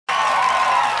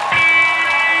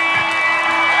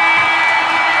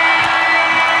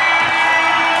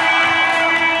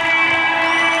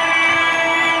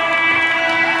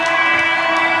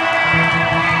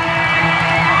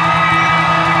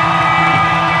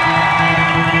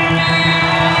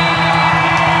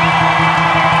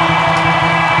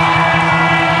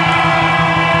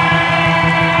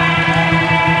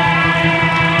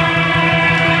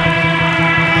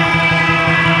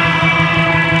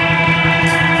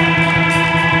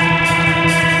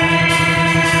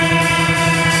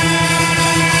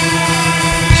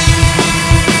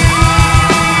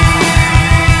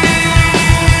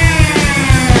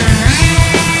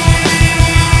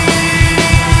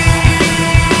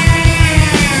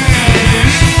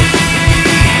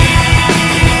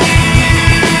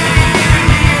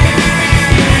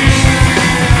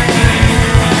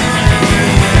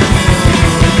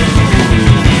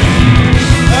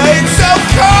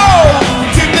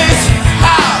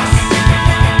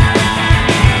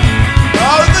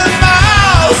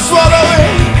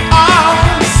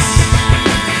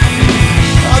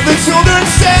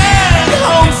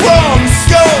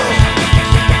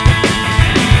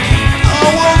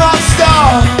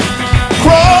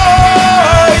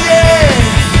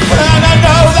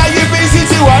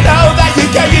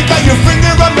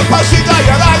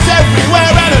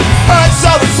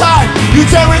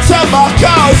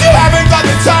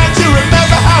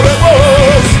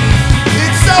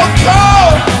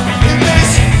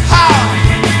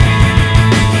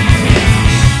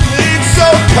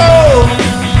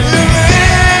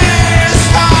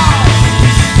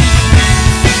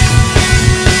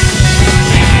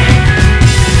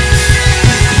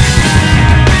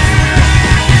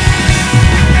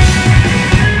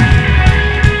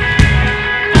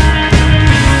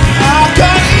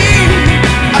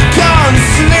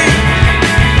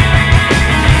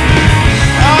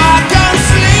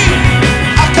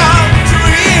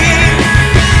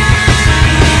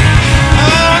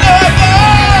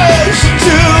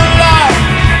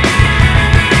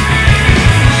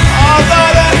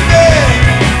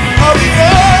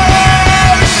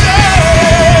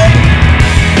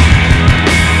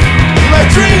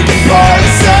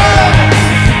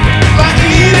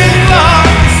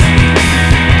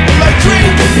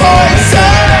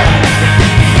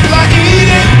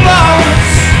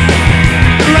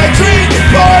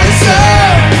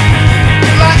poison,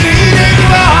 like eating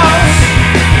glass,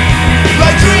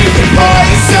 like drinking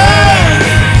poison,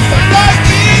 like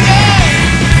eating.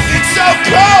 It's so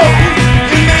cold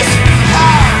in this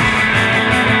house.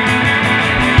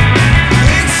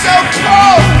 It's so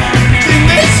cold in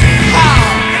this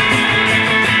house.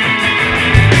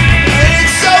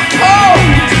 It's so cold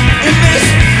in this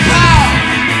house.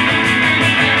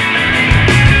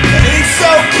 It's so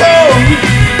cold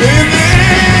in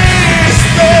this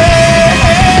bed.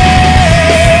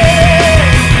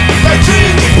 Like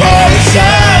drinking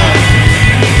poison,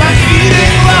 like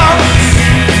eating lunch,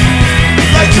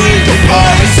 like drinking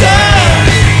poison,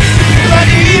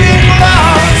 like eating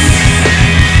lunch,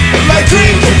 like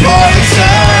drinking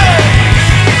poison,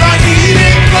 like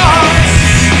eating lunch,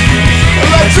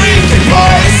 like drinking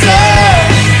poison,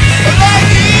 like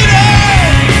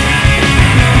eating.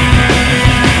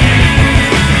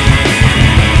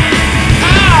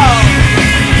 Ow!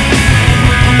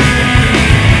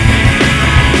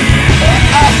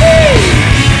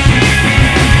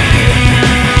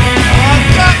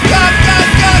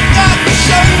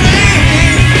 Show me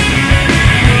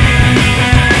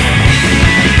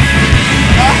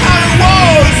how it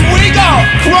was. We got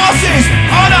crosses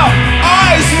on our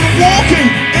eyes and walking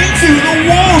into the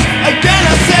walls. Again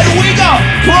I said we got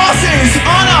crosses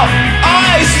on our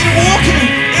eyes and walking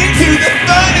into the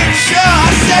furniture.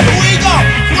 I said we got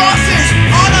crosses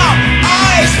on our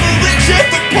eyes, for richer,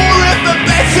 for poorer, for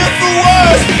better, for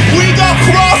worse. We got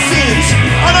crosses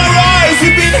on our eyes.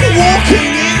 We've been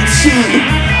walking into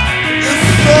the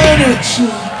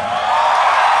furniture.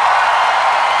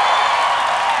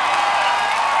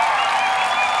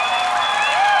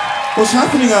 What's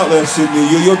happening out there, Sydney?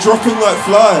 You're dropping like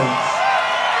flies.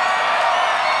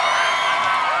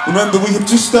 Remember, we have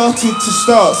just started to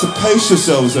start, so pace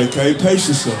yourselves, okay? Pace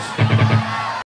yourselves.